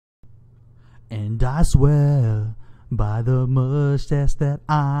And I swear by the mustache that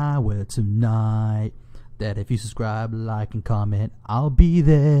I wear tonight, that if you subscribe, like, and comment, I'll be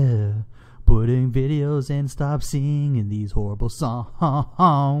there putting videos and stop singing these horrible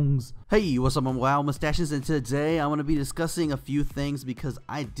songs. Hey, what's up, my WoW mustaches, and today I want to be discussing a few things because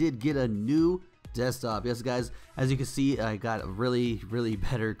I did get a new desktop. Yes, guys, as you can see, I got really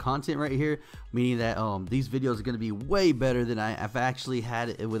better content right here, meaning that these videos are going to be way better than I've actually had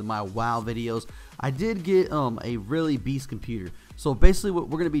it with my WoW videos. I did get a really beast computer. So basically what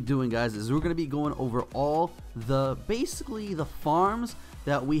we're going to be doing, guys, is we're going to be going over all basically the farms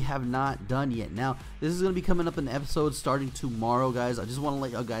that we have not done yet. Now, this is going to be coming up in episodes starting tomorrow, guys. I just want to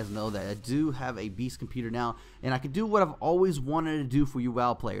let you guys know that I do have a beast computer now, and I can do what I've always wanted to do for you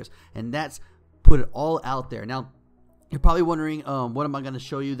WoW players, and that's put it all out there. Now, you're probably wondering, what am I going to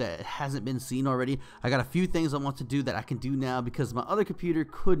show you that hasn't been seen already? I got a few things I want to do that I can do now because my other computer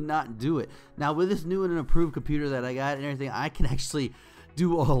could not do it. Now, with this new and improved computer that I got and everything, I can actually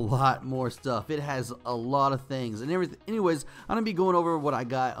do a lot more stuff. It has a lot of things and everything. Anyways, I'm gonna be going over what I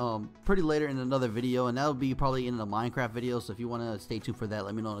got pretty later in another video, and that'll be probably in a Minecraft video. So if you want to stay tuned for that,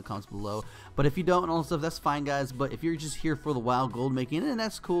 let me know in the comments below. But if you don't and all that stuff, that's fine, guys. But if you're just here for the WoW gold making, and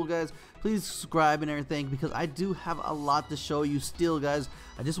that's cool, guys, please subscribe and everything because I do have a lot to show you still, guys.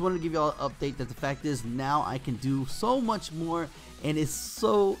 I just wanted to give y'all an update that the fact is now I can do so much more, and I'm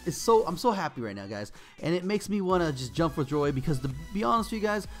so happy right now, guys, and it makes me want to just jump for joy because, to be honest with you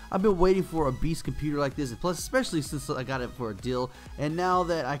guys, I've been waiting for a beast computer like this, and plus especially since I got it for a deal, and now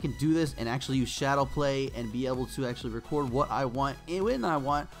that I can do this and actually use shadow play and be able to actually record what I want and when I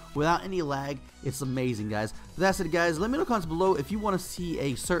want without any lag, it's amazing, guys. That's it, guys. Let me know in the comments below if you want to see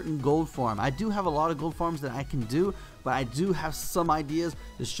a certain gold farm. I do have a lot of gold farms that I can do, but I do have some ideas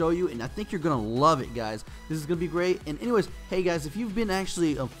to show you, and I think you're gonna love it, guys. This is gonna be great. And anyways, hey guys, if you've been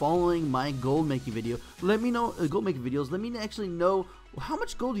actually following my gold making video, let me know gold making videos. Let me actually know how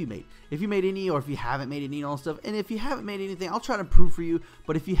much gold you made, if you made any, or if you haven't made any, and all that stuff. And if you haven't made anything, I'll try to improve for you.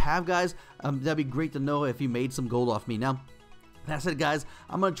 But if you have, guys, that'd be great to know if you made some gold off me. Now, that's it, guys.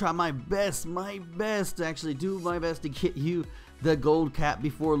 I'm gonna try my best to actually do my best to get you the gold cap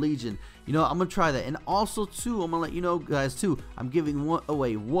before Legion. You know, I'm gonna try that. And also too, I'm gonna let you know, guys, too, I'm giving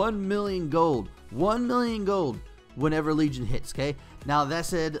away 1 million gold, 1 million gold whenever Legion hits. Okay, now that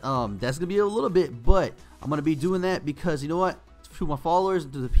said, that's gonna be a little bit, but I'm gonna be doing that because, you know what, to my followers,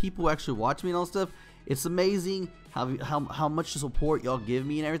 to the people who actually watch me and all that stuff, it's amazing how much support y'all give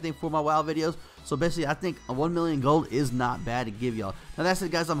me and everything for my WoW videos. So basically, I think 1 million gold is not bad to give y'all. Now that's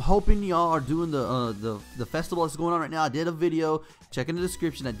it, guys. I'm hoping y'all are doing the festival that's going on right now. I did a video, check in the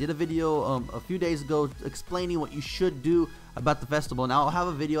description. I did a video a few days ago explaining what you should do about the festival. Now I'll have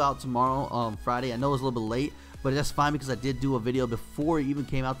a video out tomorrow, Friday. I know it's a little bit late, but that's fine because I did do a video before it even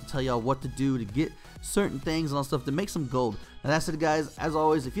came out to tell y'all what to do to get certain things and all stuff to make some gold. Now that's it, guys. As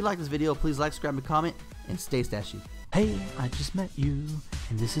always, if you like this video, please like, subscribe, and comment, and stay stashy. Hey, I just met you,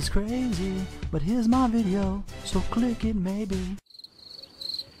 and this is crazy, but here's my video, so click it maybe.